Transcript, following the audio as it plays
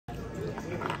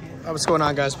What's going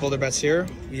on, guys? Boulder Bets here.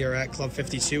 We are at Club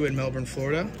 52 in Melbourne,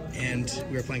 Florida, and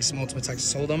we are playing some Ultimate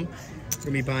Texas Hold'em. We're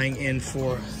gonna be buying in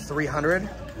for 300.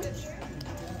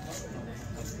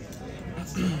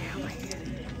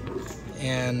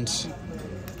 And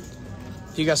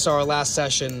if you guys saw our last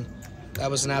session, that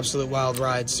was an absolute wild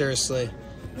ride, seriously.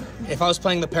 If I was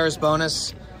playing the pairs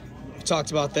bonus, we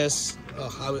talked about this,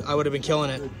 I would have been killing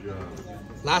it.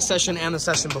 Last session and the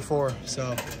session before,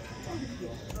 so.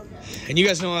 And you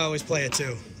guys know I always play it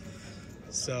too.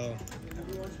 So,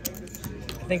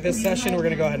 I think this session we're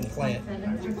gonna go ahead and play it.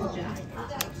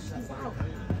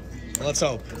 So let's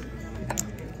hope.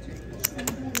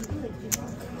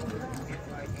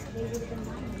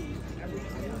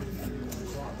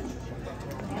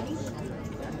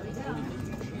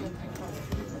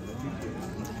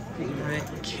 All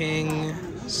right, King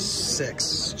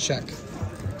 6, check.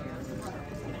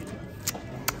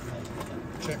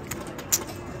 Check.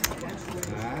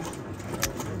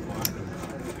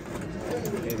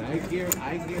 And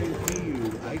I guarantee you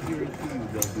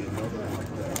there'll be another one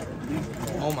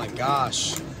there. Oh my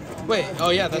gosh. Wait, oh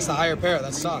yeah, that's the higher pair.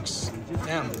 That sucks.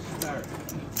 Damn.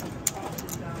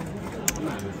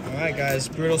 All right, guys,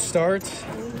 brutal start.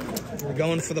 We're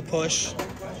going for the push.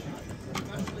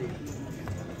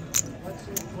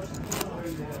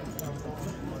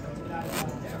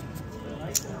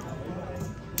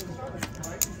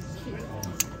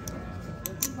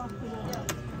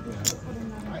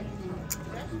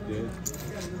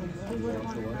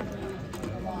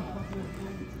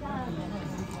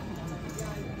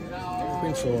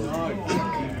 Queen 4. He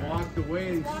walked away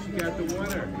and she got the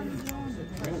winner.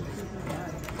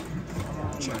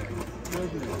 Check.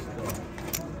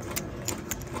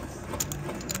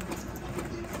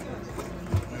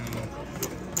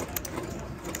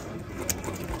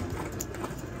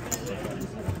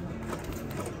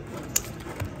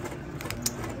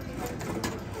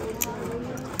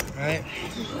 All right.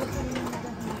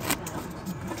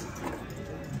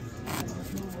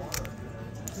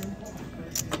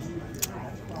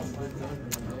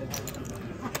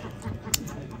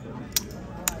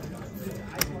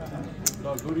 So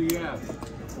who do you have?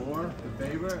 4, the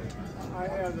favorite? I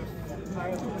have the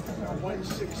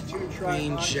 162 try.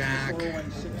 Queen Jack.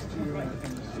 162.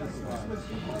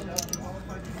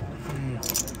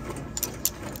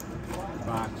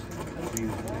 Box.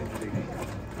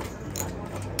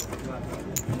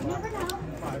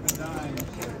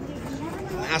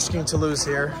 I'm asking to lose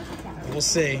here. We'll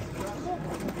see.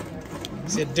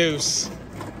 See a deuce.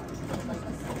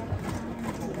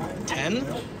 10?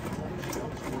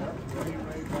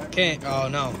 Can't. Oh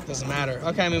no, doesn't matter.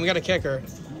 Okay, I mean we got a kicker.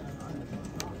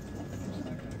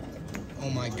 Oh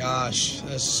my gosh,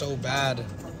 that's so bad.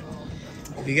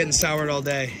 We'll be getting soured all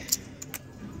day.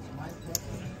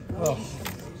 Oh.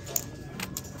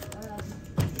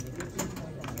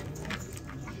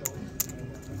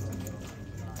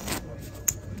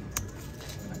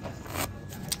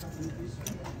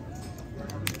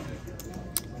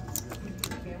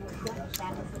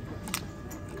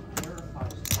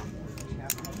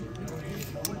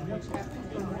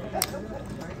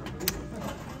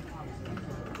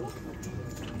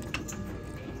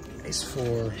 Ace 4.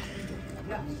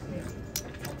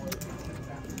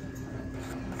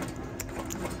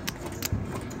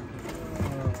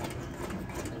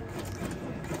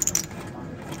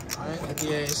 Alright, hit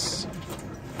the ace.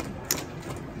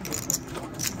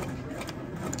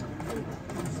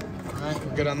 Alright,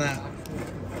 we're good on that.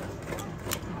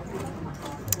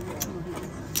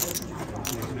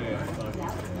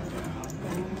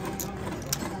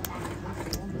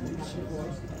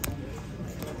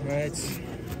 Right.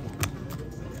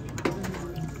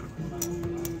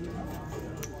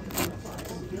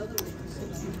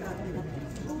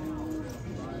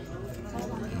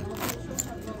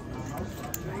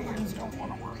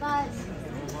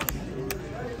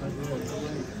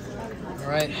 All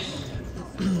right.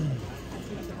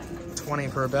 20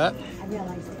 per bet.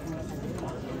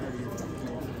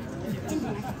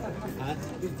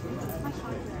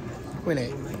 Queen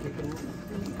 8.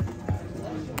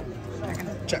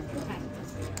 Check.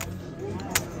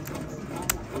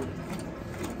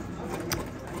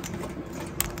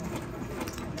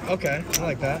 Okay, I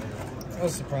like that. That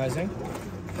was surprising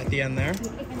at the end there.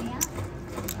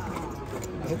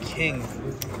 Oh, king.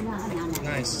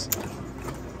 Nice.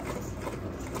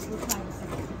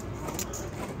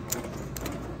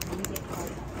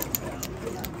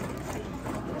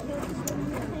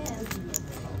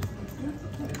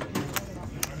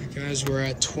 Alright, guys, we're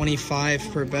at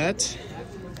 25 per bet.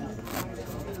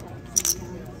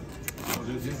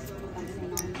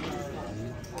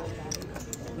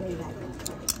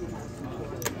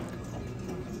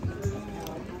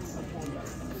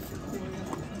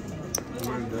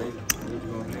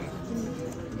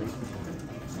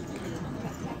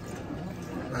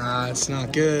 That's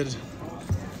not good.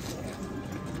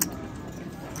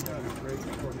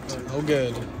 No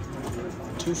good.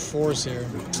 2 4s here.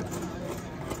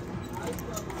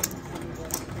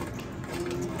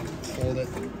 Fold it.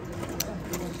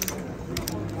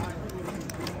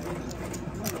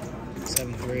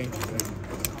 7-3.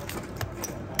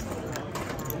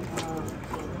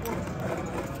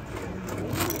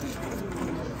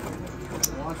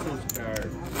 Watch those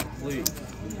cards, please.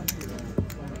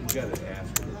 You gotta ask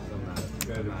for this.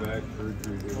 Got a back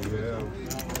surgery that we have.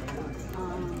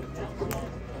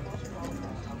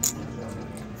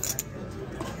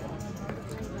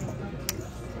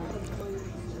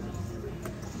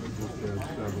 We just had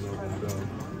 7 of them done.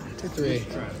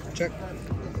 2-3. Check. I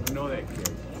know that kid.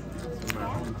 It's in my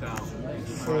hometown.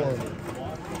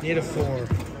 4. Need a 4.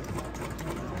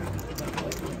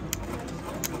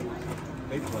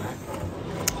 They black.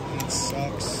 It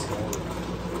sucks.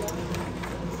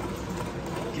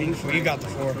 King 4. You got the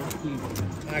 4.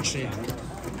 Actually,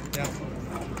 yeah.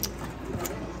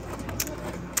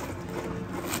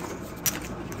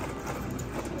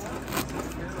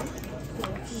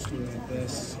 Just do it like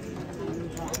this.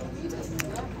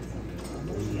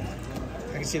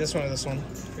 I can see this one or this one.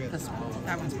 Forget. This one.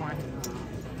 That one's mine.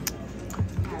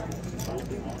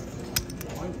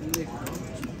 Why do they come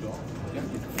to dog? You got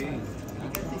the king. You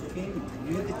got the king.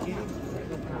 You're the king.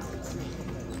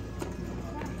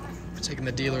 We're taking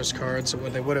the dealer's cards, so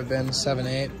what they would have been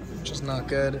 7-8, which is not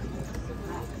good.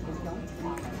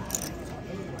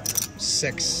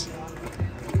 6.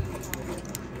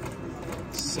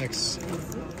 6.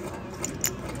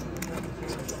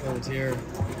 Fold here.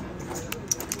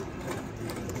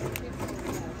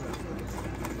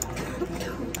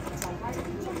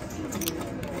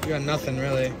 You got nothing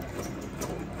really.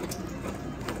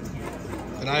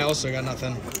 And I also got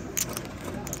nothing.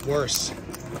 Worse.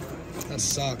 That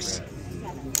sucks.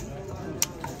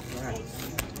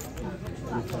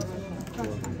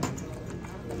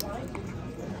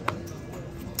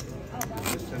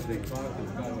 Just as they talk,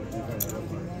 it's got what you're gonna look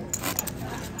like.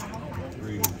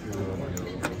 3 and 2 on the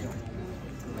other one.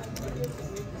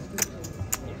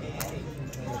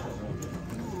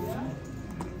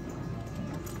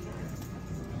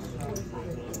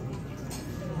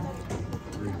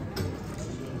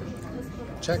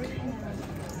 Check.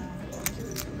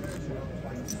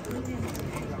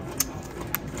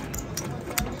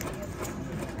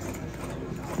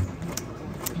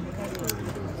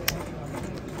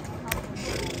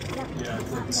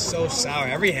 It's so sour.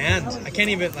 Every hand. I can't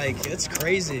even, like, it's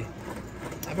crazy.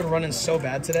 I've been running so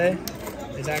bad today.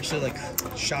 It's actually, like,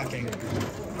 shocking.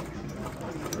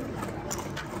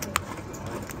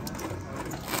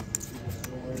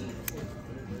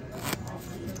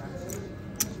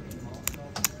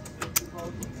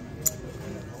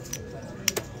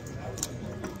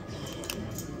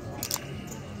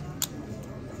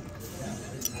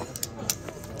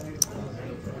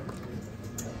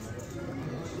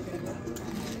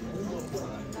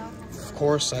 Of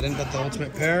course, I didn't bet the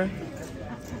ultimate pair.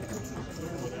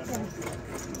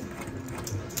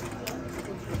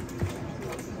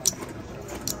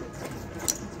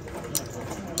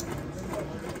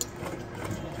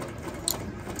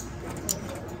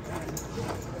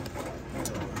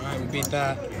 All right, we beat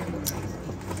that.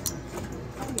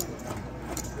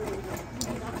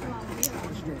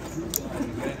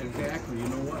 Yeah, exactly. You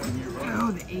know what? And you're right.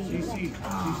 Oh, the 8. She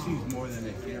sees more than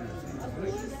that camera sees.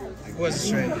 Was it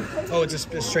straight? Oh, it's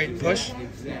a straight push?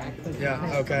 Exactly.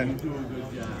 Yeah, okay. You do a good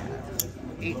job.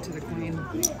 8 to the queen.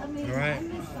 All right.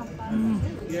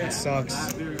 Yeah. It sucks.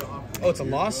 Not very often. Oh, it's a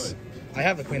loss? I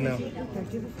have the queen, though.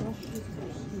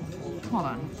 Hold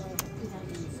on.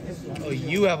 Oh,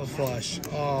 you have a flush.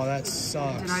 Oh, that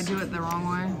sucks. Did I do it the wrong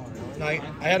way? No,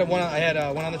 I had one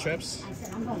on the trips.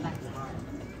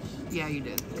 Yeah, you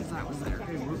did, because that was there.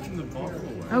 Hey, we're from the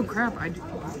Buffalo. Oh, crap.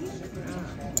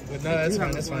 But no, that's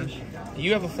fine. That's fine.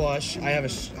 You have a flush. I have a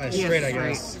straight, I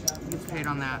guess. You paid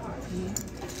on that.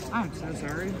 I'm so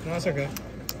sorry. No, that's okay.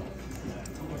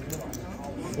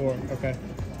 4. Okay.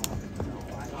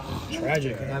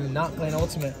 Tragic. I'm not playing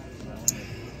ultimate.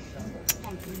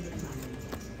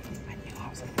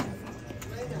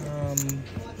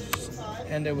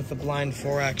 End it with the blind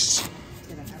 4x.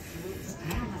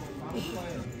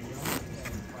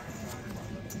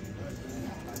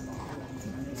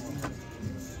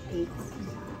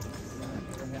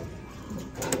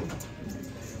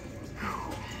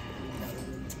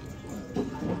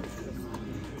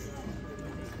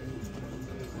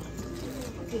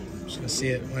 Just gonna see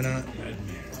it. Why not?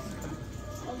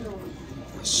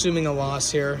 Assuming a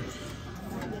loss here.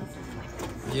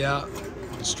 Yeah.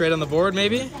 Straight on the board,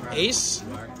 maybe? Ace?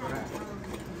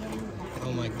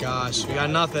 gosh, we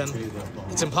got nothing.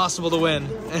 It's impossible to win.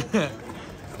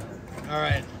 All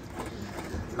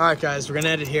right, guys, we're gonna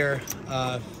end it here.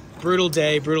 Brutal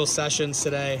day, brutal sessions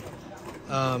today.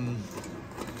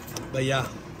 But yeah,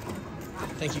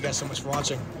 thank you guys so much for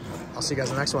watching. I'll see you guys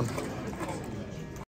in the next one.